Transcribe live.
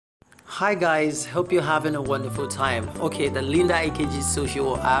Hi guys, hope you're having a wonderful time. Okay, the Linda Ikeji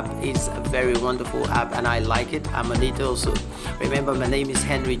social app is a very wonderful app and I like it. I'm on it also. Remember, my name is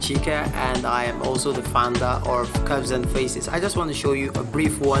Henry Chika and I am also the founder of Curves and Faces. I just want to show you a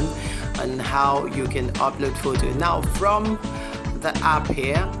brief one on how you can upload photos. Now from the app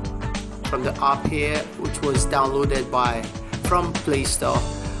here, which was downloaded from Play Store,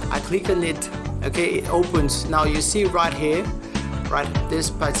 I click on it. Okay, it opens. Now you see right here, this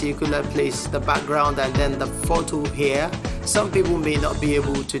particular place, the background and then the photo here. Some people may not be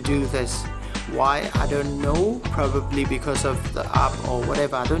able to do this. Why? I don't know, probably because of the app or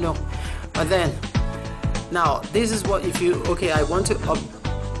whatever, I don't know. But then now this is what, I want to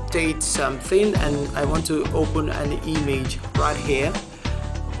update something and I want to open an image right here.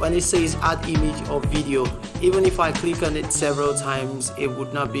 When it says add image or video, even if I click on it several times, it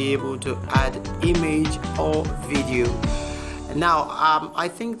would not be able to add image or video. Now I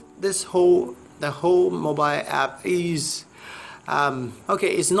think the whole mobile app is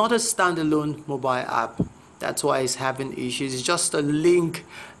it's not a standalone mobile app. That's why it's having issues. It's just a link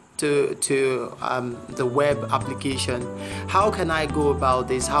to the web application. How can I go about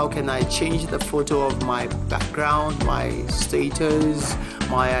this? How can I change the photo of my background, my status,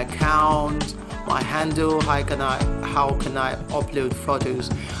 my account, my handle? How can I upload photos?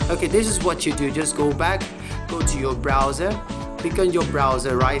 Okay, this is what you do. Just go to your browser, click on your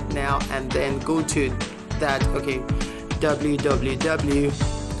browser right now and then go to that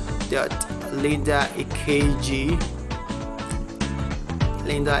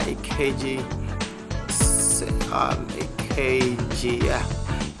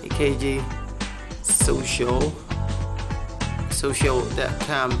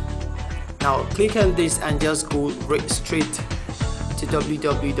social.com. Now click on this and just go straight to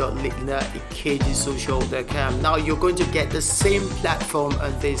www.lindaikeji.social.com. Now you're going to get the same platform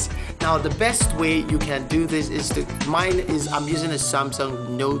on this. Now the best way you can do this is I'm using a Samsung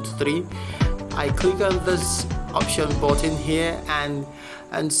Note 3. I click on this option button here and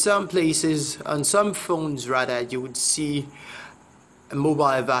some places, on some phones rather, you would see a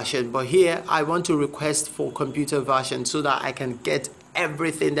mobile version, but here I want to request for computer version so that I can get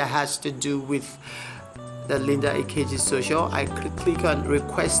everything that has to do with the Linda Ikeji social. I click on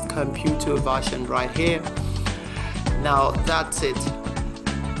request computer version right here. Now that's it.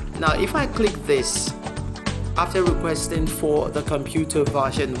 Now if I click this, after requesting for the computer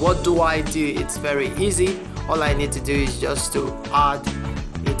version, what do? It's very easy. All I need to do is just to add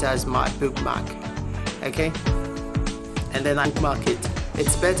it as my bookmark. Okay, and then I bookmark it.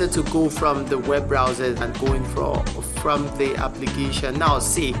 It's better to go from the web browser than going from the application. Now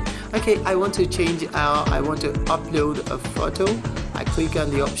see, okay, I want to upload a photo. I click on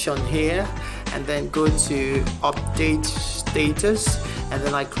the option here and then go to update status and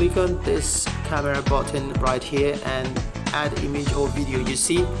then I click on this camera button right here and add image or video. You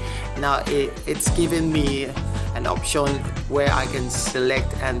see, now it's giving me an option where I can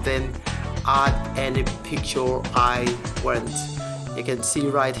select and then add any picture I want. You can see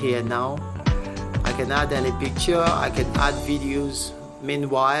right here now I can add any picture, I can add videos.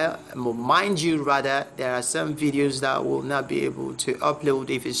 Meanwhile, mind you, there are some videos that will not be able to upload.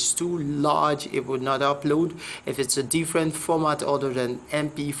 If it's too large, it will not upload. If it's a different format other than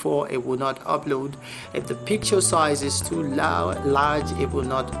MP4, it will not upload. If the picture size is too large, it will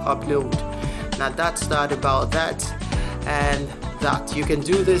not upload. Now that's that about that. And that you can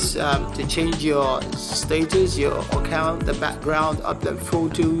do this to change your status, your account, the background, upload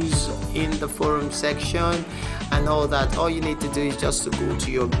photos in the forum section and all that. All you need to do is just to go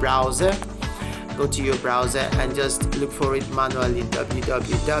to your browser and just look for it manually,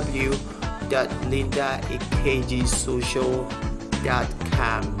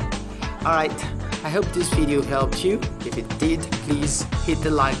 www.lindaikeji.social.com. Alright, I hope this video helped you. If it did, please hit the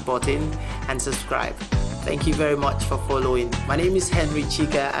like button and subscribe. Thank you very much for following. My name is Henry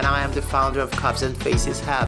Chika and I am the founder of Curves and Faces Hub.